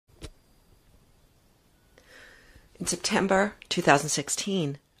In September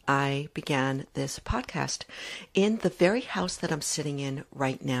 2016, I began this podcast in the very house that I'm sitting in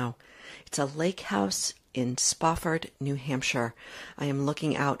right now. It's a lake house in Spofford, New Hampshire. I am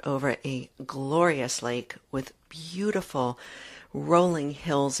looking out over a glorious lake with beautiful rolling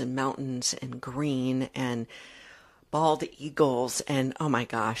hills and mountains and green and bald eagles. And oh my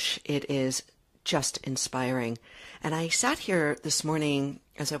gosh, it is just inspiring. And I sat here this morning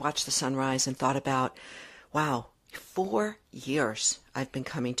as I watched the sunrise and thought about, wow, 4 years I've been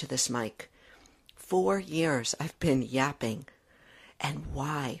coming to this mic. 4 years I've been yapping. And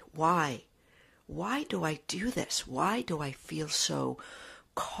why? Why do I do this? Why do I feel so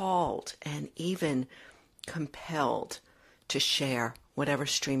called and even compelled to share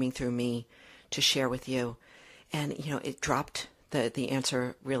whatever's streaming through me to share with you? And, it dropped, the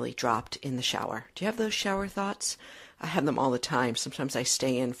answer really dropped in the shower. Do you have those shower thoughts? I have them all the time. Sometimes I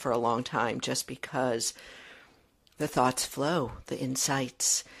stay in for a long time just because the thoughts flow, the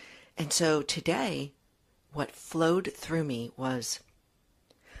insights. And so today, what flowed through me was,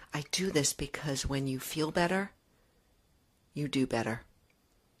 I do this because when you feel better, you do better.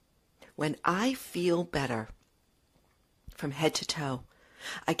 When I feel better from head to toe,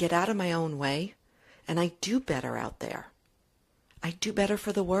 I get out of my own way and I do better out there. I do better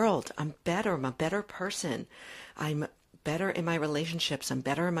for the world. I'm better. I'm a better person. I'm better in my relationships. I'm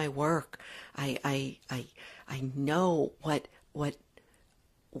better in my work. I know what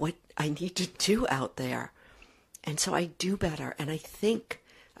I need to do out there. And so I do better. And I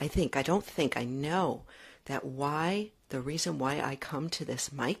know that the reason why I come to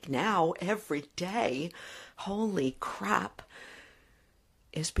this mic now every day, holy crap,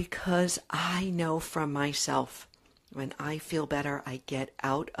 is because I know from myself, when I feel better, I get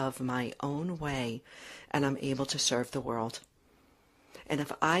out of my own way and I'm able to serve the world. And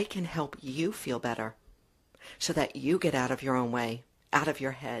if I can help you feel better so that you get out of your own way, out of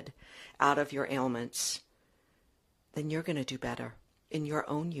your head, out of your ailments, then you're going to do better in your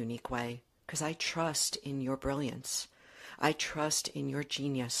own unique way, because I trust in your brilliance. I trust in your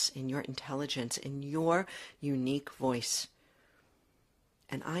genius, in your intelligence, in your unique voice.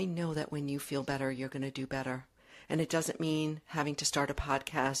 And I know that when you feel better, you're going to do better. And it doesn't mean having to start a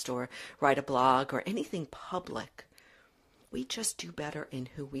podcast or write a blog or anything public. We just do better in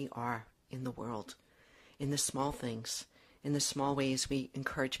who we are in the world, in the small things, in the small ways we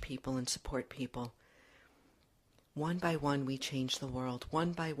encourage people and support people. One by one, we change the world.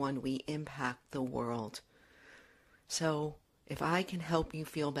 One by one, we impact the world. So if I can help you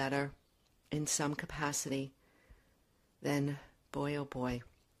feel better in some capacity, then boy, oh boy,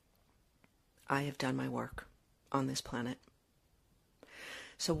 I have done my work on this planet.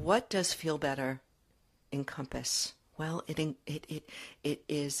 So what does feel better encompass? Well, it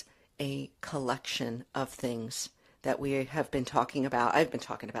is a collection of things that we have been talking about. I've been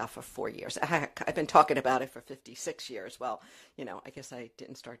talking about for 4 years. Heck, I've been talking about it for 56 years. Well, I guess I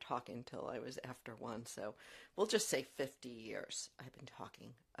didn't start talking until I was after one. So we'll just say 50 years I've been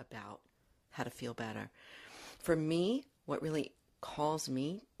talking about how to feel better. For me, what really calls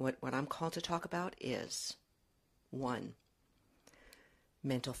me, what I'm called to talk about is, 1,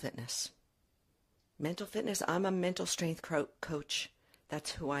 mental fitness. Mental fitness, I'm a mental strength coach.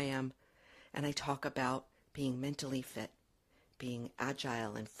 That's who I am. And I talk about being mentally fit, being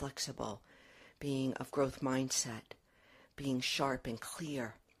agile and flexible, being of growth mindset, being sharp and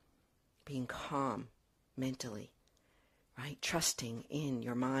clear, being calm mentally, right? Trusting in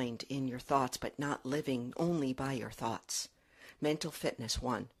your mind, in your thoughts, but not living only by your thoughts. Mental fitness,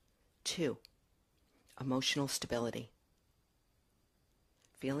 1. 2, emotional stability.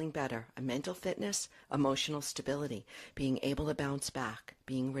 Feeling better, a mental fitness, emotional stability, being able to bounce back,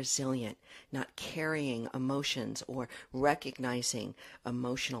 being resilient, not carrying emotions or recognizing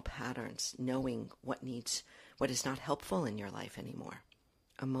emotional patterns, knowing what is not helpful in your life anymore.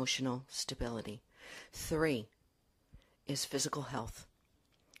 Emotional stability. 3 is physical health,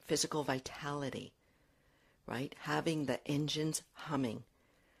 physical vitality, right? Having the engines humming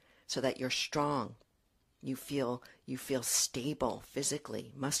so that you're strong. You feel stable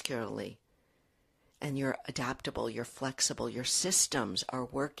physically, muscularly, and you're adaptable, you're flexible, your systems are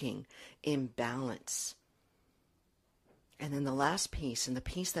working in balance. And then the last piece, and the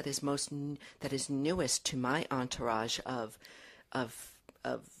piece that is newest to my entourage of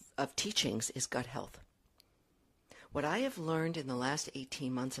teachings, is gut health. What I have learned in the last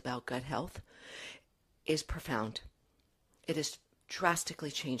 18 months about gut health is profound. It has drastically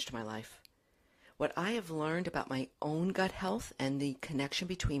changed my life. What I have learned about my own gut health and the connection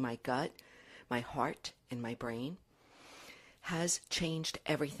between my gut, my heart, and my brain has changed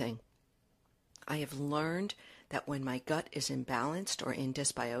everything. I have learned that when my gut is imbalanced or in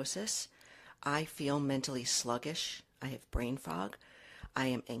dysbiosis, I feel mentally sluggish. I have brain fog. I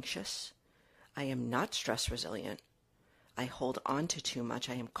am anxious. I am not stress resilient. I hold on to too much.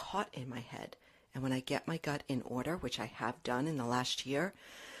 I am caught in my head. And when I get my gut in order, which I have done in the last year,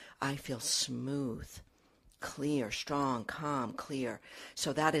 I feel smooth, clear, strong, calm, clear.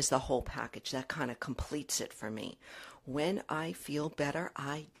 So that is the whole package. That kind of completes it for me. When I feel better,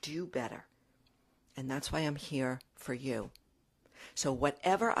 I do better. And that's why I'm here for you. So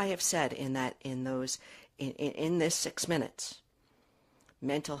whatever I have said in this 6 minutes,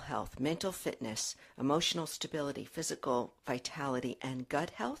 mental health, mental fitness, emotional stability, physical vitality, and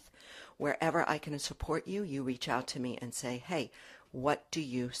gut health, wherever I can support you, you reach out to me and say, hey, what do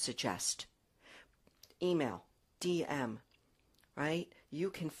you suggest? Email, DM, right?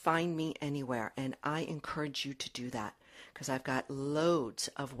 You can find me anywhere, and I encourage you to do that because I've got loads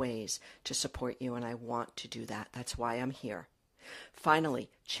of ways to support you, and I want to do that. That's why I'm here. Finally,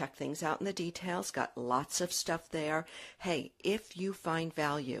 check things out in the details. Got lots of stuff there. Hey, if you find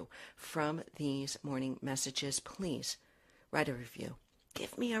value from these morning messages, please write a review.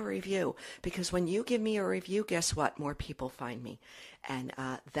 Give me a review, because when you give me a review, guess what? More people find me. And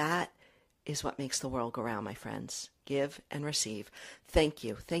that is what makes the world go round, my friends. Give and receive. Thank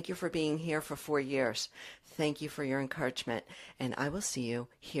you. Thank you for being here for 4 years. Thank you for your encouragement. And I will see you,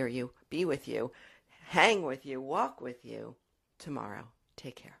 hear you, be with you, hang with you, walk with you tomorrow.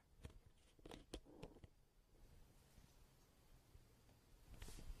 Take care.